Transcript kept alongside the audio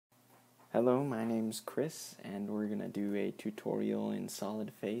Hello, my name's Chris, and we're going to do a tutorial in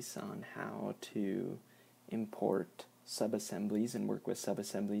SolidFace on how to import subassemblies and work with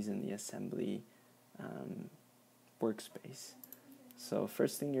subassemblies in the assembly workspace. So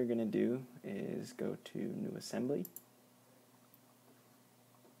first thing you're going to do is go to New Assembly.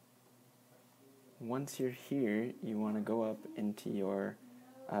 Once you're here, you want to go up into your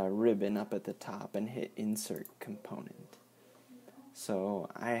ribbon up at the top and hit Insert Component. So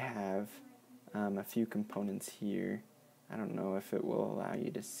I have a few components here. I don't know if it will allow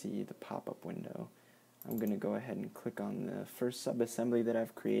you to see the pop-up window. I'm going to go ahead and click on the first subassembly that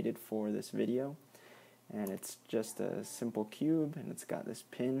I've created for this video, and it's just a simple cube, and it's got this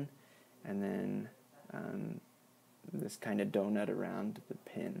pin and then this kind of donut around the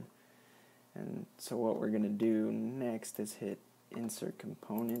pin. And so what we're going to do next is hit Insert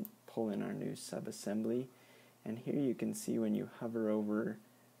Component, pull in our new subassembly, and here you can see when you hover over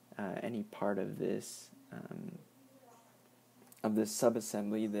any part of this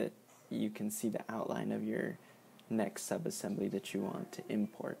subassembly that you can see the outline of your next subassembly that you want to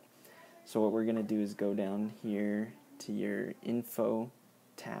import. So what we're going to do is go down here to your Info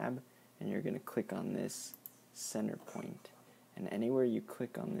tab, and you're going to click on this center point. And anywhere you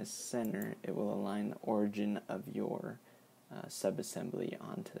click on this center, it will align the origin of your subassembly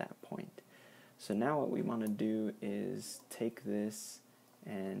onto that point. So now what we want to do is take this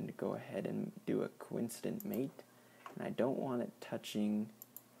and go ahead and do a coincident mate. And I don't want it touching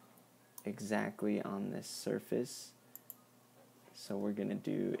exactly on this surface. So we're going to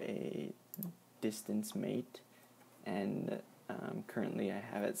do a distance mate. And currently I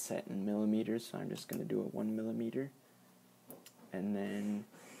have it set in millimeters, so I'm just going to do a 1 millimeter. And then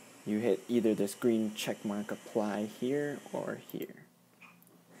you hit either this green check mark apply here or here.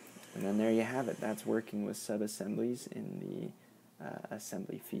 And then there you have it. That's working with subassemblies in the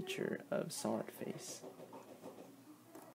assembly feature of SolidFace.